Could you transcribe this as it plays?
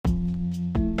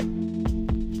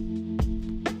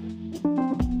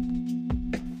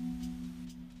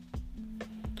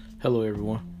Hello,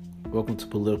 everyone. Welcome to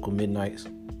Political Midnights,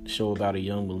 the show about a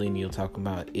young millennial talking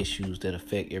about issues that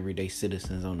affect everyday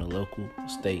citizens on the local,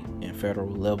 state, and federal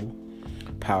level.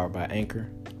 Powered by Anchor.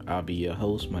 I'll be your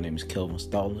host. My name is Kelvin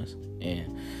Stallings,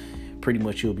 and pretty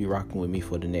much you'll be rocking with me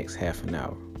for the next half an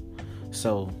hour.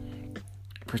 So,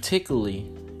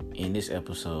 particularly in this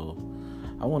episode,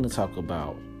 I want to talk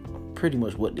about pretty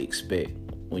much what to expect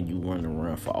when you want to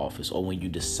run for office or when you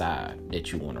decide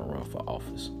that you want to run for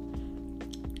office.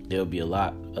 There'll be a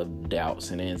lot of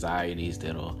doubts and anxieties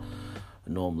that'll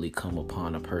normally come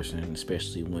upon a person,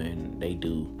 especially when they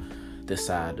do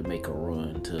decide to make a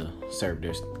run to serve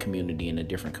their community in a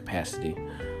different capacity.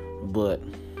 But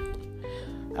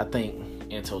I think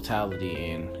in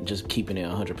totality and just keeping it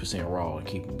 100% raw and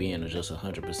keeping being just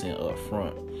 100%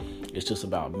 upfront, it's just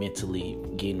about mentally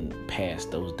getting past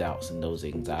those doubts and those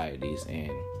anxieties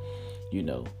and,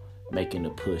 making the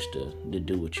push to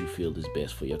do what you feel is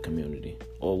best for your community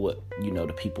or what,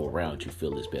 the people around you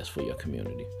feel is best for your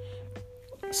community.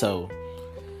 So,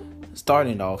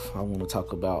 starting off, I want to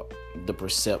talk about the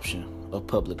perception of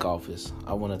public office.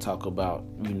 I want to talk about,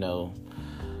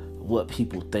 what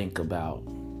people think about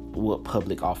what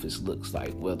public office looks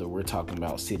like, whether we're talking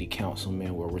about city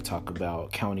councilmen, where we're talking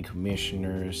about county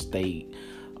commissioners, state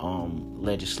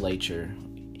legislature,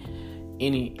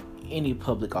 any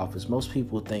public office. Most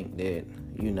people think that,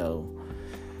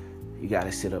 you got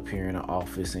to sit up here in an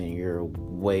office and you're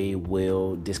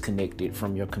well disconnected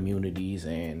from your communities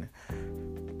and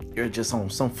you're just on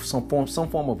some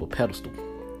form of a pedestal.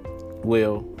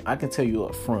 Well, I can tell you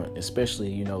up front,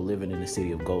 especially, living in the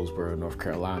city of Goldsboro, North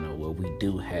Carolina, where we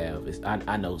do have,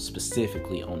 I know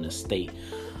specifically on the state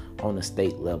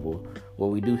level, where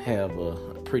we do have a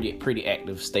pretty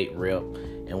active state rep,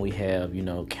 and we have,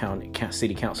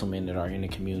 city councilmen that are in the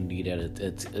community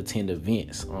that attend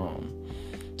events.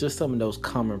 Just some of those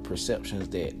common perceptions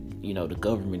that, the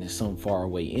government is some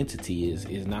faraway entity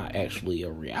is not actually a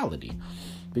reality.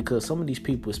 Because some of these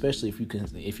people, especially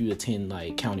if you attend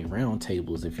like county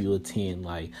roundtables, if you attend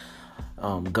like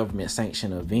government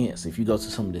sanctioned events, if you go to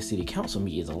some of the city council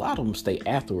meetings, a lot of them stay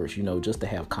afterwards, just to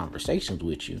have conversations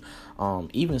with you.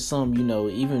 Even some,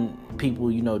 even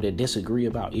people, that disagree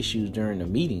about issues during the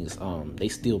meetings, they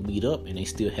still meet up and they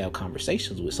still have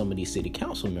conversations with some of these city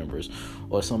council members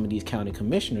or some of these county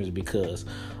commissioners because,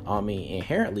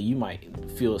 inherently you might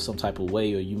feel some type of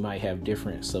way or you might have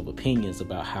difference of opinions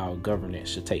about how governance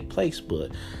should take place,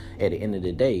 but at the end of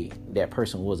the day, that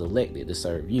person was elected to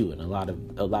serve you, and a lot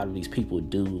of these people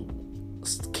do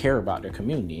care about their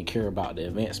community and care about the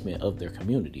advancement of their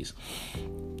communities.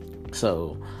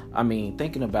 So,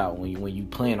 thinking about when you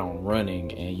plan on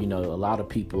running, and a lot of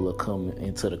people will come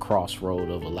into the crossroad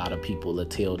of a lot of people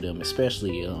that tell them,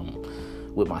 especially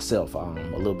with myself, a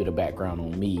little bit of background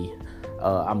on me.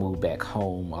 I moved back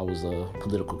home. I was a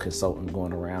political consultant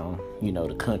going around,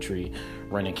 the country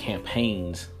running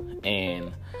campaigns,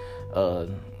 and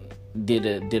did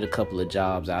a couple of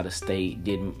jobs out of state,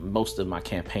 did most of my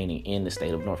campaigning in the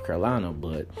state of North Carolina,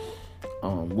 but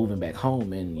moving back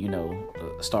home and,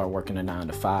 started working a 9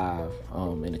 to 5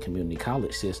 in the community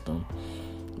college system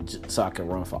so I could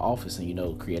run for office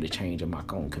and, create a change in my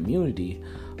own community.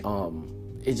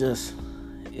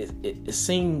 It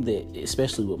seemed that,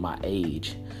 especially with my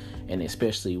age, and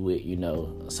especially with,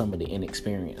 some of the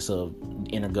inexperience of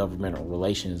intergovernmental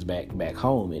relations back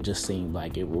home, it just seemed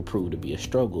like it will prove to be a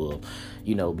struggle of,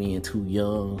 being too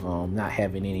young, not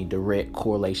having any direct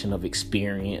correlation of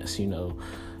experience,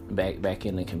 back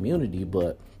in the community.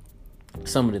 But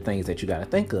some of the things that you got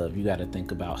to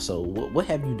think about. So what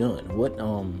have you done?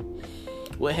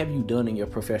 What have you done in your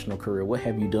professional career? What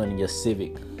have you done in your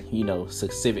civic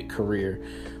career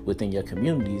within your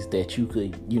communities that you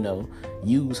could,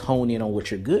 hone in on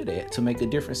what you're good at to make a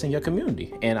difference in your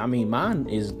community? And mine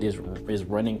is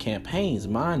running campaigns.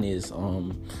 Mine is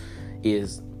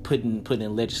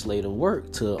putting legislative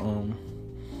work to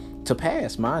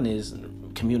pass. Mine is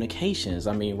communications.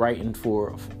 Writing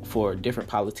for different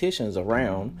politicians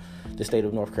around the state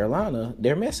of North Carolina,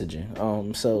 their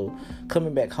messaging. So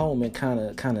coming back home and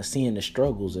kind of seeing the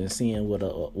struggles and seeing what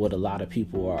a lot of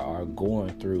people are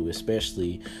going through,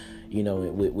 especially,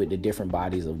 with the different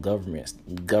bodies of governance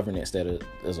that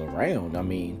is around.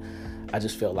 I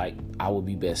just felt like I would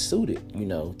be best suited,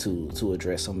 to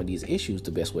address some of these issues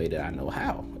the best way that I know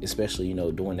how, especially,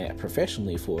 doing that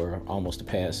professionally for almost the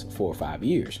past 4 or 5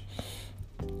 years.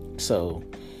 So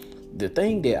the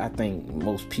thing that I think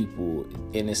most people,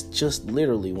 and it's just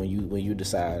literally when you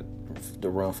decide to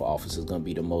run for office is going to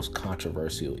be the most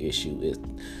controversial issue, is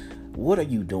what are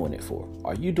you doing it for?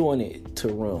 Are you doing it to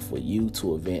run for you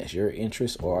to advance your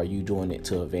interests, or are you doing it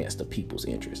to advance the people's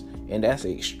interests? And that's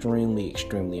an extremely,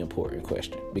 extremely important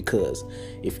question, because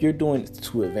if you're doing it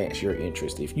to advance your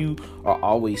interest, if you are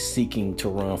always seeking to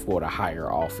run for the higher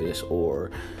office,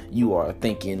 or you are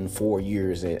thinking 4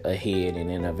 years ahead and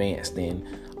in advance, then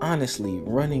honestly,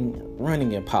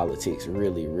 running in politics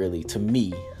really, to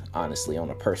me, honestly, on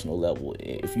a personal level,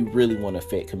 if you really want to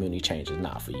affect community change, is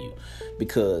not for you,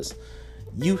 because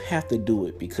you have to do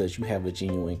it because you have a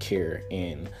genuine care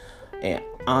and an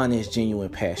honest, genuine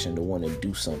passion to want to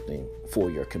do something for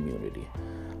your community.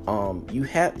 You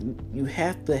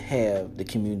have to have the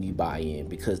community buy-in,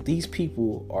 because these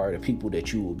people are the people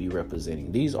that you will be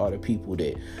representing. These are the people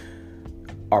that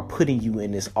are putting you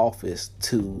in this office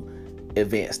to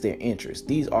advance their interests.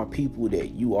 These are people that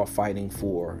you are fighting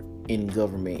for in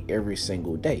government every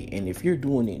single day. And if you're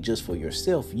doing it just for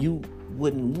yourself, you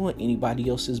wouldn't want anybody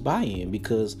else's buy-in,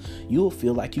 because you'll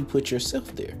feel like you put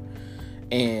yourself there.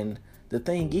 And the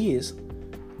thing is,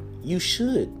 you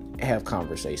should have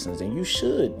conversations, and you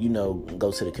should,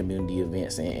 go to the community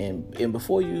events, and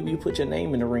before you put your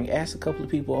name in the ring, ask a couple of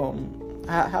people,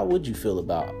 how would you feel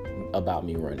about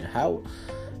me running?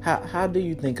 How do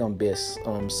you think I'm best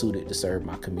suited to serve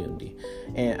my community?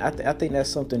 And I think that's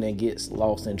something that gets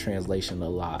lost in translation a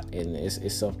lot, and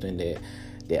it's something that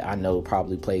I know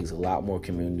probably plagues a lot more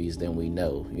communities than we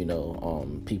know.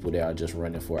 People that are just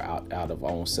running for out of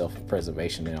own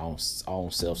self-preservation and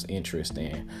own self-interest.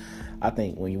 And I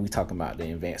think when we talk about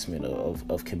the advancement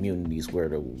of communities,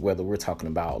 whether we're talking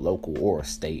about local or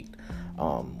state,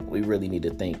 we really need to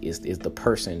think is the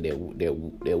person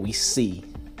that we see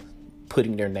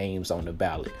putting their names on the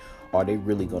ballot, are they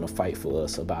really going to fight for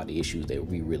us about the issues that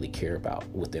we really care about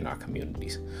within our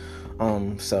communities?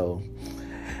 So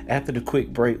after the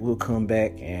quick break, we'll come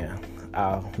back and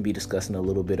I'll be discussing a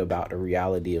little bit about the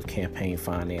reality of campaign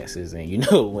finances, and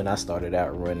when I started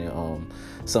out running,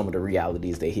 some of the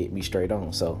realities that hit me straight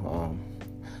on. So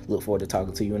look forward to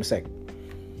talking to you in a second.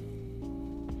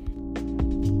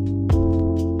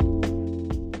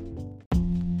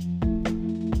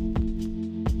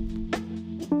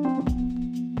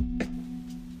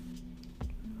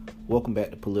 Welcome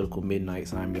back to Political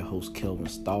Midnights. I'm your host, Kelvin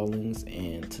Stallings,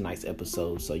 and tonight's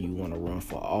episode, So You Want to Run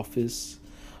for Office?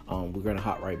 We're going to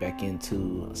hop right back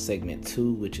into segment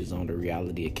 2, which is on the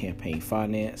reality of campaign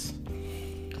finance.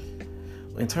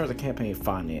 In terms of campaign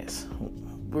finance,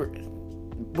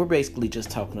 we're basically just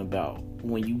talking about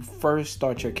when you first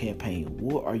start your campaign,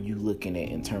 what are you looking at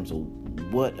in terms of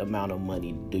what amount of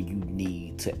money do you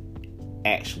need to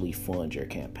actually fund your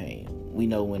campaign? We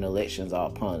know when elections are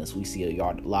upon us, we see a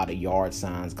lot of yard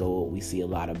signs go up. We see a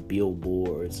lot of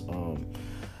billboards,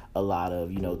 a lot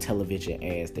of television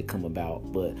ads that come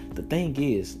about. But the thing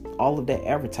is, all of that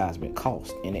advertisement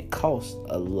costs, and it costs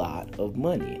a lot of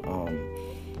money.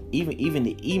 Even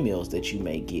the emails that you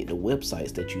may get, the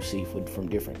websites that you see from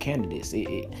different candidates,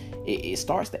 it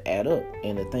starts to add up.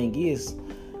 And the thing is,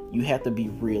 you have to be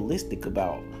realistic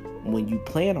about, when you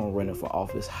plan on running for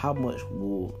office, how much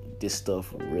will this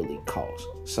stuff really cost?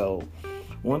 So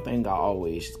one thing I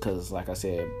always, because like I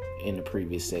said in the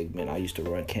previous segment, I used to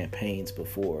run campaigns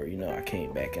before, I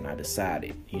came back and I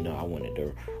decided, I wanted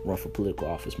to run for political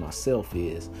office myself,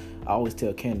 is I always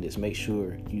tell candidates, make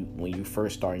sure when you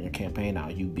first start your campaign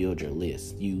out, you build your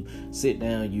list. You sit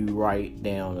down, you write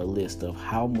down a list of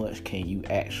how much can you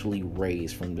actually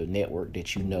raise from the network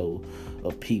that you know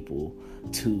of people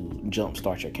to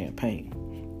jumpstart your campaign,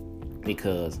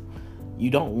 because you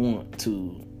don't want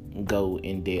to go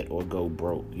in debt or go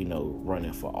broke,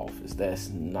 running for office. That's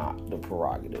not the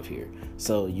prerogative here.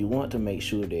 So you want to make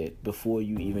sure that before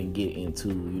you even get into,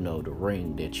 the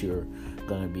ring, that you're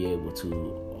going to be able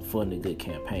to fund a good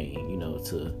campaign,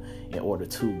 in order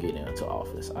to get into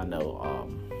office. I know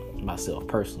myself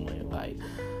personally,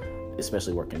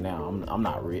 especially working now, I'm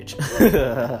not rich,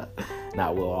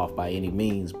 not well off by any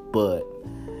means, but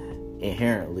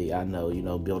inherently I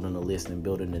know, building a list and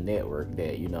building a network,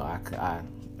 that, I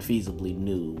feasibly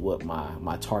knew what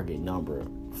my target number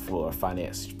for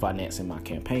financing my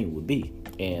campaign would be.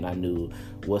 And I knew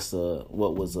what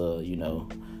was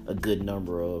a good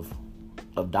number of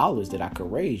dollars that I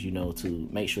could raise, to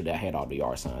make sure that I had all the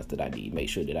yard signs that I need, make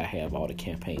sure that I have all the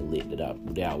campaign lit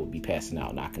that I would be passing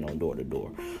out, knocking on door to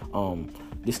door.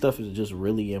 This stuff is just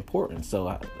really important.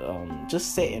 So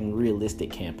just setting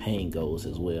realistic campaign goals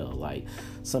as well. Like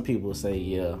some people say,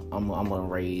 yeah, I'm gonna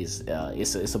raise,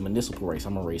 it's a municipal race,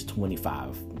 I'm gonna raise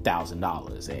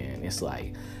 $25,000, and it's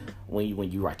like,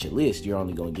 when you write your list, you're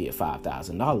only gonna get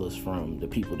 $5,000 from the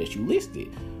people that you listed.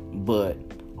 But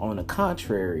On the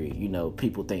contrary,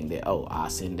 people think that, oh, I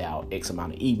send out X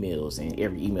amount of emails and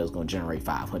every email is going to generate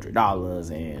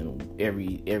 $500, and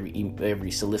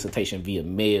every solicitation via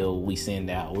mail we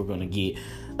send out, we're going to get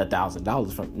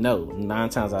 $1,000 from. No, 9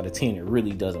 times out of 10, it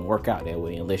really doesn't work out that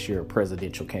way unless you're a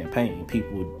presidential campaign.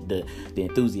 People, the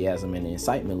enthusiasm and the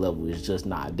excitement level is just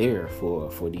not there for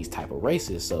these type of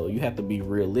races. So you have to be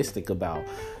realistic about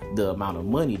the amount of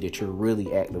money that you're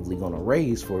really actively going to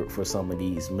raise for some of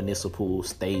these municipal,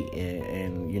 state,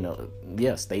 and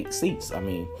state seats. I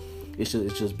mean, it's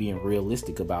just being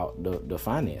realistic about the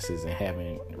finances and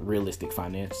having realistic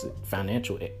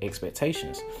financial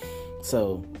expectations.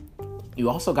 So you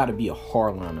also got to be a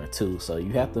hardliner too. So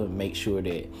you have to make sure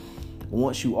that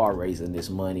once you are raising this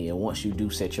money and once you do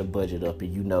set your budget up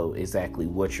and you know exactly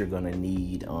what you're going to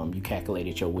need, you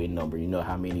calculated your win number, you know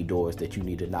how many doors that you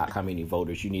need to knock, how many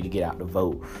voters you need to get out to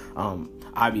vote.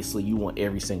 Obviously, you want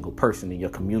every single person in your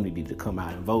community to come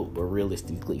out and vote, but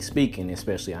realistically speaking,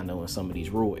 especially I know in some of these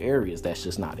rural areas, that's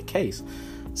just not the case.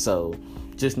 So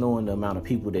just knowing the amount of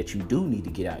people that you do need to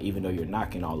get out, even though you're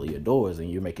knocking all of your doors and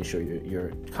you're making sure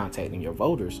you're contacting your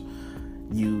voters,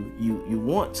 you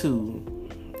want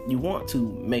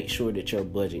to make sure that your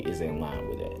budget is in line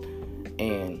with that.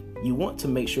 And you want to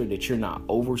make sure that you're not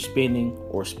overspending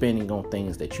or spending on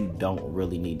things that you don't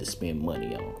really need to spend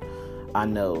money on. I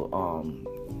know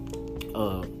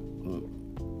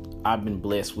I've been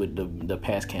blessed with the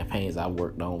past campaigns I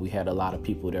worked on. We had a lot of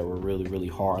people that were really, really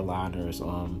hardliners,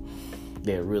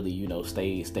 that really,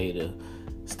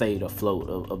 stayed afloat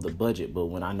of the budget. But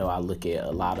when I look at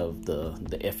a lot of the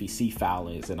FEC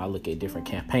filings and I look at different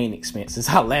campaign expenses,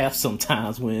 I laugh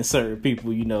sometimes when certain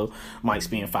people, might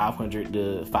spend $500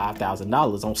 to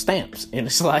 $5,000 on stamps. And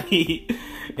it's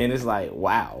like,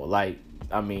 wow. Like,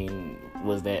 I mean,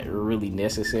 was that really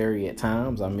necessary at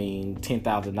times? I mean,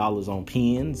 $10,000 on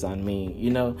pens. I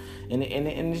mean, and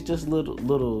it's just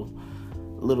little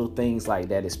things like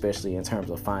that, especially in terms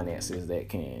of finances that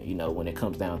can, when it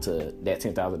comes down to that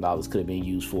 $10,000 could have been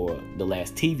used for the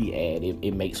last TV ad.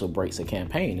 It makes or breaks a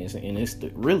campaign. And it's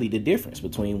really the difference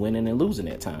between winning and losing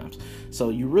at times. So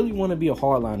you really want to be a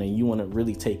hardliner and you want to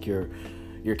really take your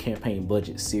campaign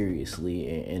budget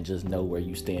seriously and just know where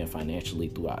you stand financially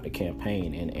throughout the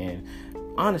campaign. And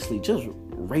honestly, just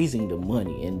raising the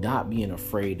money and not being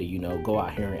afraid to, go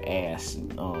out here and ask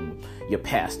your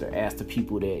pastor, ask the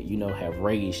people that, have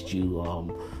raised you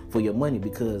for your money,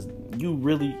 because you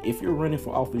really, if you're running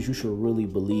for office, you should really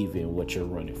believe in what you're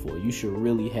running for. You should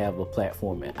really have a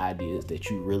platform and ideas that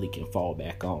you really can fall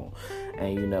back on.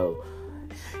 And,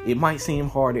 it might seem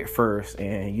hard at first,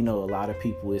 and a lot of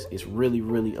people, it's really,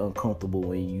 really uncomfortable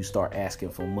when you start asking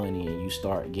for money and you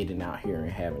start getting out here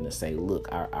and having to say, look,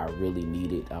 I really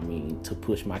need it. I mean, to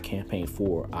push my campaign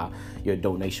forward, your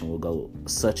donation will go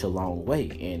such a long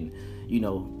way. And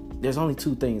there's only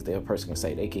 2 things that a person can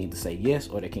say. They can either say yes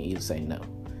or they can either say no.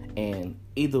 And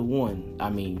either one, I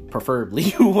mean, preferably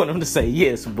you want them to say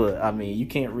yes, but I mean, you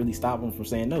can't really stop them from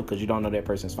saying no because you don't know that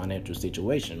person's financial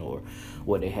situation or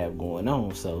what they have going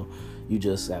on. So you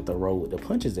just have to roll with the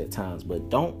punches at times, but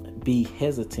don't be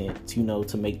hesitant,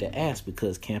 to make the ask,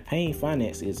 because campaign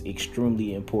finance is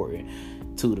extremely important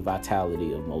to the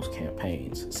vitality of most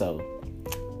campaigns. So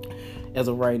as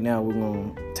of right now, we're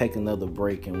going to take another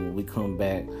break, and when we come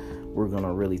back, we're going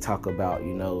to really talk about,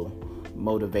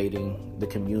 motivating the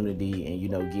community and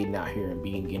getting out here and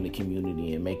being in the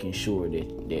community and making sure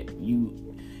that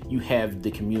you have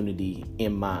the community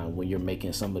in mind when you're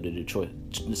making some of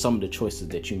the choices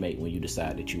that you make when you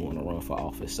decide that you want to run for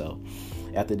office. So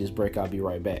after this break, I'll be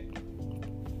right back.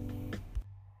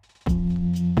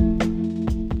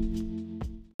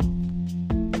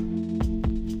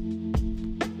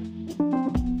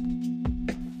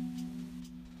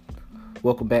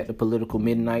 Welcome back to Political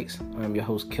Midnights. I'm your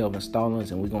host, Kelvin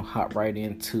Stallings, and we're going to hop right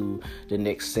into the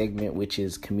next segment, which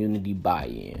is community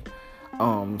buy-in.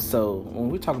 So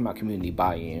when we're talking about community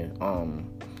buy-in,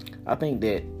 I think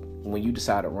that when you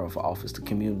decide to run for office, the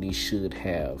community should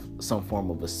have some form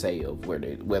of a say of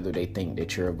whether they think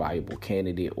that you're a viable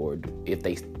candidate, or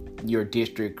if your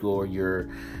district or your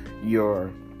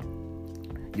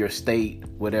state,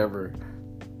 whatever,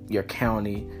 your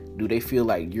county, do they feel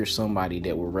like you're somebody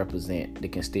that will represent the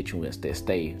constituents that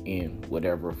stay in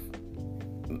whatever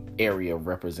area of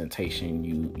representation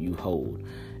you hold?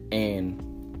 And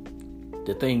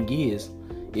the thing is,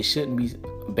 it shouldn't be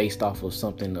based off of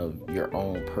something of your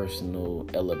own personal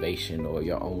elevation or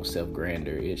your own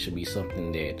self-grandeur. It should be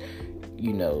something that,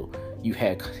 you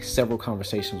had several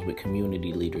conversations with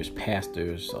community leaders,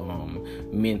 pastors,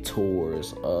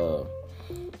 mentors,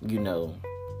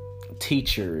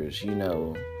 teachers,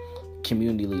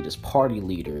 community leaders, party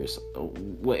leaders,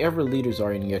 whatever leaders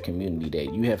are in your community,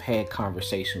 that you have had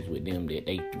conversations with them that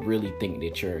they really think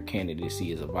that your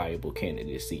candidacy is a viable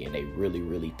candidacy, and they really,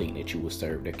 really think that you will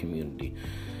serve their community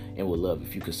and would love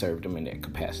if you could serve them in that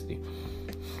capacity.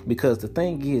 Because the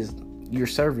thing is, you're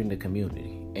serving the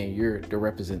community and you're the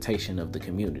representation of the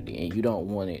community, and you don't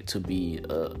want it to be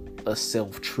a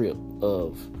self-trip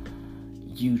of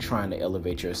you trying to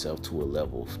elevate yourself to a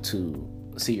level to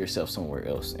see yourself somewhere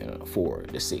else in 4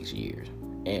 to 6 years.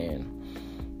 And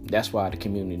that's why the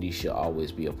community should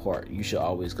always be a part. You should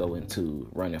always go into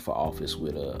running for office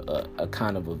with a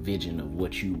kind of a vision of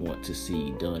what you want to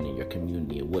see done in your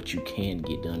community, and what you can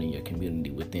get done in your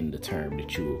community within the term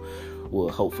that you will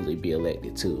hopefully be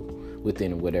elected to,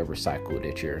 within whatever cycle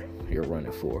that you're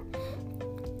running for.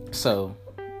 So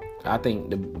I think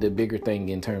the bigger thing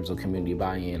in terms of community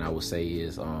buy-in, I would say,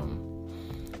 is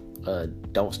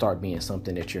don't start being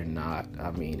something that you're not.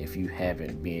 I mean, if you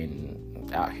haven't been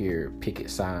out here picket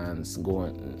signs,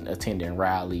 attending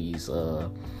rallies,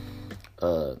 out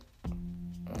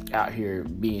here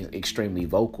being extremely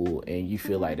vocal, and you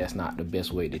feel like that's not the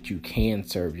best way that you can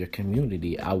serve your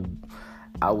community, I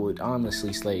would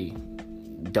honestly say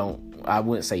I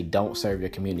wouldn't say don't serve your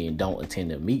community and don't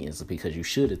attend the meetings, because you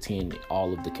should attend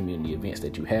all of the community events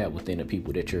that you have within the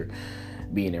people that you're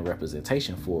being in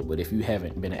representation for. But if you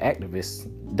haven't been an activist,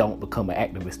 don't become an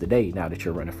activist today, now that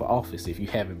you're running for office. If you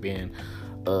haven't been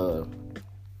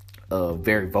a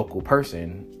very vocal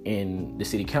person in the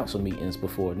city council meetings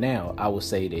before now, I would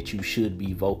say that you should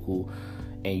be vocal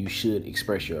and you should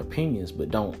express your opinions, but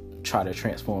don't try to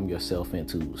transform yourself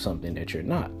into something that you're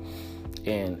not.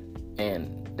 And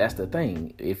that's the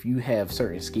thing. If you have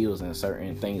certain skills and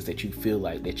certain things that you feel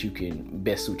like that you can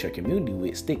best suit your community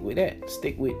with, stick with that.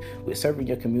 Stick with serving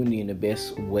your community in the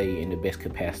best way, in the best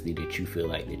capacity that you feel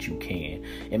like that you can.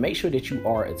 And make sure that you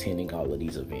are attending all of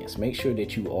these events. Make sure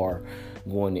that you are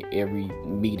going to every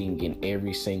meeting in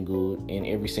every single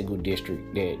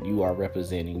district that you are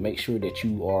representing. Make sure that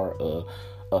you are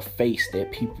a face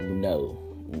that people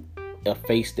know, a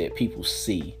face that people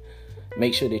see.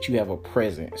 Make sure that you have a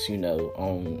presence,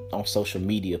 on social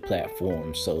media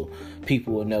platforms, so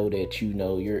people will know that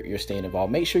you're staying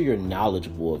involved. Make sure you're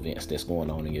knowledgeable of events that's going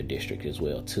on in your district as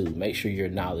well too. Make sure you're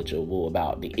knowledgeable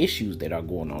about the issues that are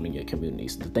going on in your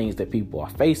communities, the things that people are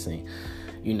facing,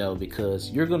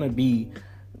 because you're going to be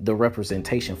the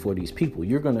representation for these people.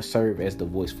 You're going to serve as the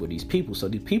voice for these people. So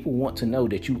the people want to know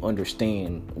that you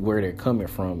understand where they're coming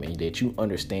from, and that you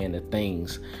understand the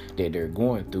things that they're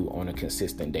going through on a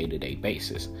consistent day-to-day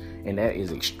basis. And that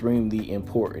is extremely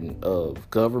important of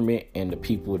government and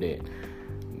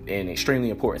extremely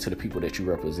important to the people that you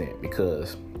represent,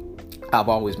 because I've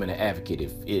always been an advocate,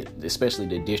 especially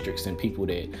the districts and people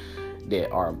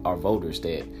that are voters,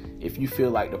 that if you feel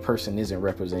like the person isn't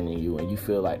representing you, and you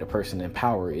feel like the person in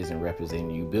power isn't representing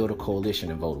you, build a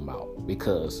coalition and vote them out,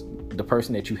 because the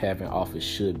person that you have in office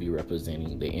should be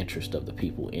representing the interest of the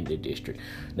people in the district,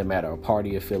 no matter a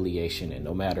party affiliation, and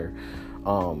no matter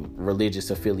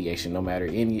religious affiliation, no matter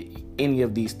any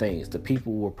of these things. The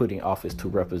people were put in office to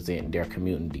represent their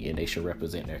community, and they should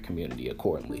represent their community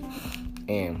accordingly.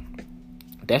 And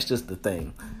that's just the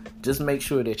thing. Just make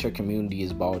sure that your community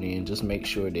is bought in. Just make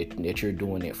sure that you're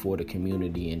doing it for the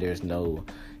community, and there's no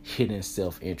hidden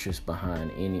self-interest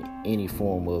behind any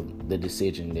form of the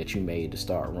decision that you made to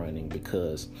start running,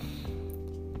 because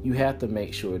you have to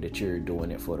make sure that you're doing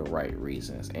it for the right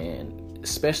reasons. And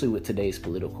especially with today's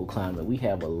political climate, we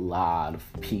have a lot of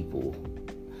people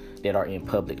that are in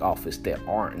public office that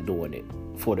aren't doing it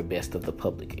for the best of the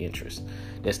public interest.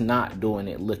 That's not doing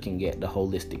it looking at the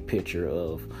holistic picture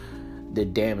of the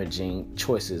damaging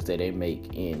choices that they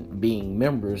make in being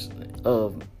members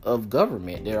of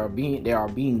government. There are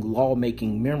being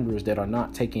lawmaking members that are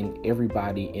not taking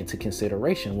everybody into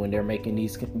consideration when they're making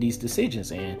these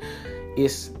decisions, and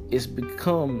it's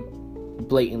become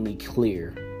blatantly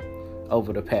clear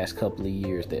over the past couple of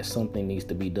years that something needs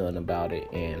to be done about it.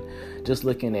 And just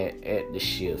looking at the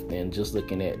shift, and just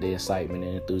looking at the excitement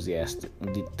and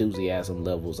enthusiasm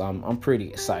levels, I'm pretty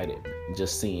excited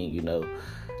just seeing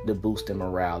the boost in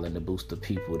morale and the boost of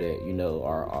people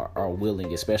that are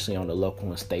willing, especially on the local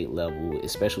and state level,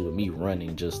 especially with me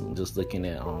running, just looking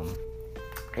at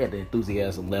the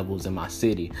enthusiasm levels in my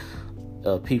city,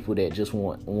 people that just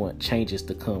want changes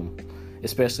to come,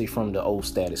 especially from the old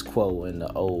status quo and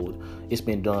the old, it's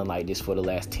been done like this for the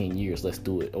last 10 years, let's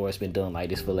do it, or it's been done like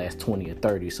this for the last 20 or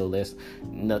 30, so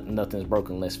nothing's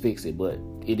broken, let's fix it. But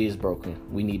it is broken,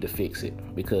 we need to fix it,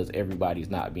 because everybody's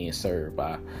not being served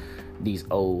by these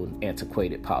old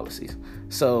antiquated policies.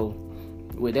 So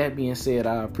with that being said,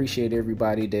 I appreciate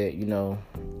everybody that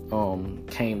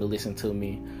came to listen to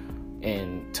me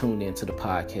and tune into the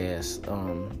podcast.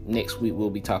 Next week we'll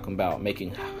be talking about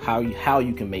making how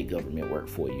you can make government work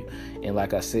for you. And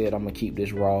like I said, I'm gonna keep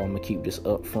this raw. I'm gonna keep this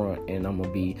upfront, and I'm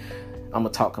gonna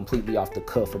talk completely off the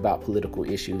cuff about political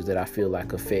issues that I feel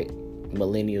like affect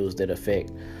millennials, that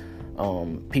affect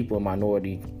people in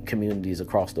minority communities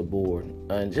across the board,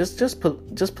 and just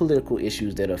political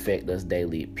issues that affect us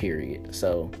daily. Period.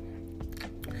 So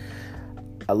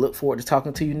I look forward to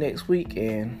talking to you next week,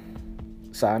 and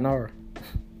sayonara.